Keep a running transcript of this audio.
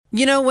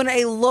You know, when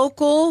a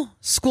local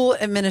school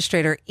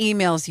administrator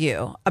emails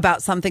you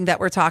about something that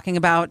we're talking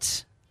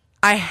about,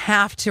 I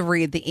have to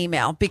read the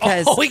email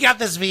because... Oh, we got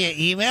this via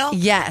email?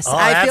 Yes. Oh,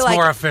 I that's feel like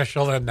more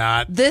official than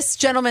not. this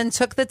gentleman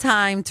took the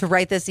time to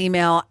write this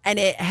email, and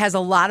it has a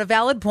lot of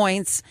valid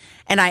points,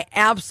 and I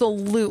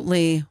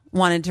absolutely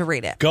wanted to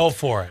read it. Go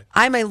for it.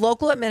 I'm a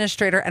local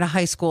administrator at a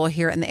high school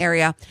here in the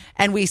area,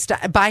 and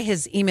by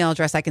his email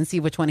address, I can see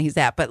which one he's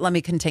at, but let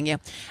me continue.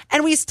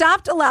 And we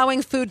stopped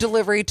allowing food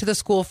delivery to the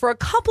school for a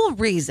couple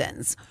of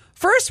reasons.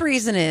 First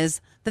reason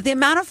is that the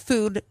amount of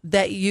food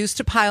that used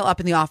to pile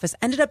up in the office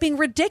ended up being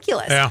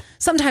ridiculous. Yeah.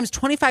 Sometimes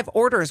 25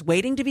 orders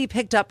waiting to be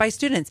picked up by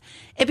students.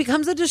 It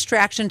becomes a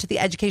distraction to the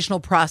educational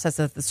process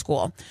at the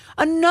school.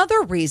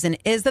 Another reason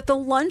is that the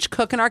lunch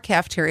cook in our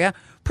cafeteria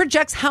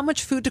projects how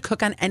much food to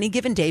cook on any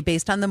given day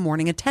based on the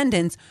morning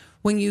attendance.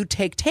 When you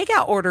take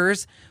takeout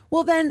orders,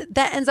 well, then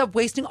that ends up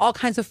wasting all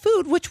kinds of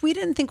food, which we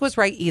didn't think was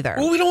right either.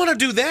 Well, we don't want to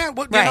do that.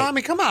 What, Right. You know, I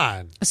mean, come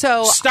on.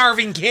 So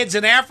Starving kids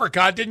in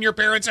Africa. Didn't your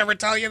parents ever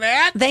tell you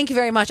that? thank you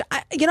very much.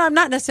 I'm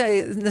not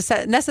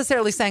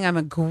necessarily saying I'm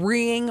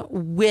agreeing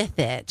with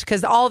it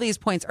because all these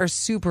points are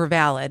super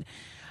valid,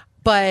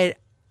 but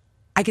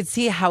I could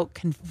see how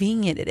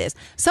convenient it is.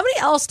 Somebody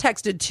else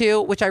texted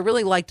too, which I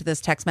really liked this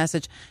text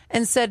message,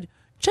 and said,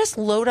 just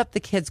load up the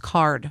kid's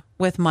card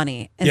with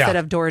money instead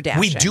of DoorDash.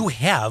 We do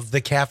have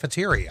the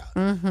cafeteria.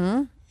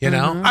 Mm-hmm. You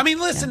know? I mean,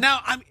 listen, now,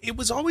 it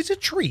was always a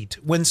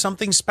treat when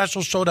something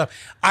special showed up.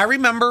 I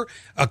remember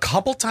a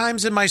couple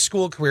times in my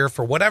school career,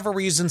 for whatever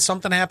reason,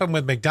 something happened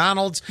with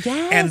McDonald's,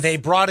 and they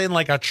brought in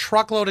like a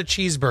truckload of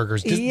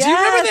cheeseburgers. Do you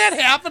remember that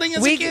happening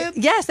as a kid?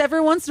 Yes,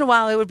 every once in a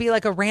while it would be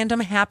like a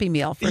random Happy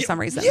Meal for some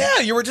reason.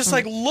 Yeah, you were just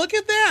like, look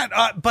at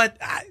that. But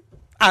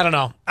I don't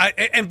know.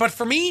 But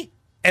for me,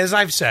 as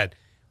I've said,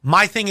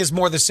 my thing is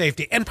more the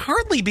safety, and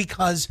partly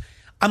because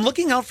I'm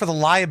looking out for the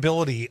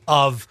liability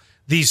of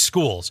these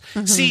schools.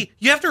 Mm-hmm. See,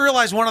 you have to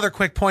realize one other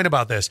quick point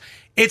about this.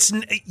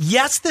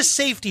 Yes, the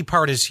safety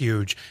part is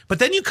huge, but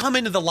then you come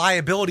into the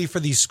liability for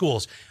these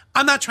schools.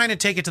 I'm not trying to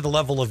take it to the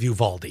level of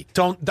Uvalde.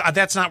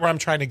 That's not where I'm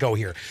trying to go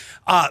here.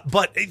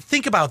 But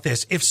think about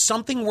this. If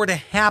something were to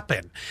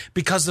happen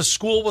because the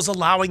school was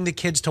allowing the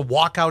kids to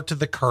walk out to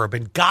the curb,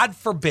 and God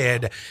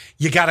forbid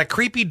you got a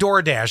creepy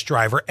DoorDash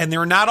driver, and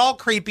they're not all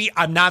creepy.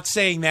 I'm not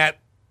saying that.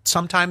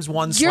 Sometimes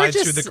one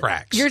slides through the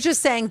cracks. You're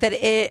just saying that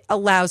it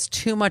allows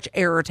too much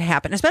error to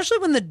happen, especially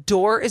when the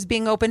door is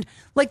being opened.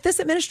 Like this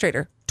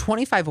administrator,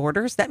 25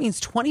 orders. That means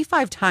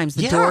 25 times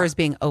the door is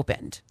being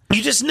opened.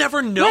 You just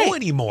never know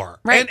anymore.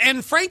 Right.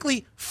 And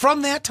frankly,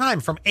 from that time,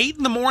 from 8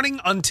 in the morning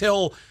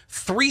until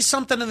 3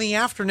 something in the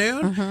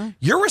afternoon,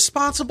 you're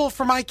responsible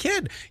for my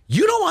kid.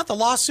 You don't want the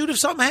lawsuit if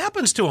something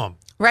happens to him.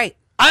 Right.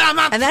 I'm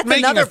not and that's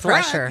making another a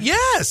threat. pressure.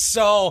 Yes.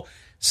 So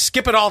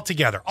skip it all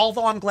together.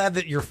 Although I'm glad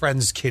that your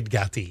friend's kid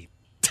got to eat.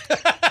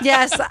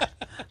 Yes.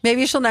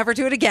 Maybe she'll never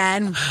do it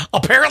again.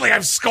 Apparently,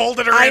 I've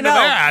scolded her into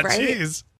that. Right? Jeez.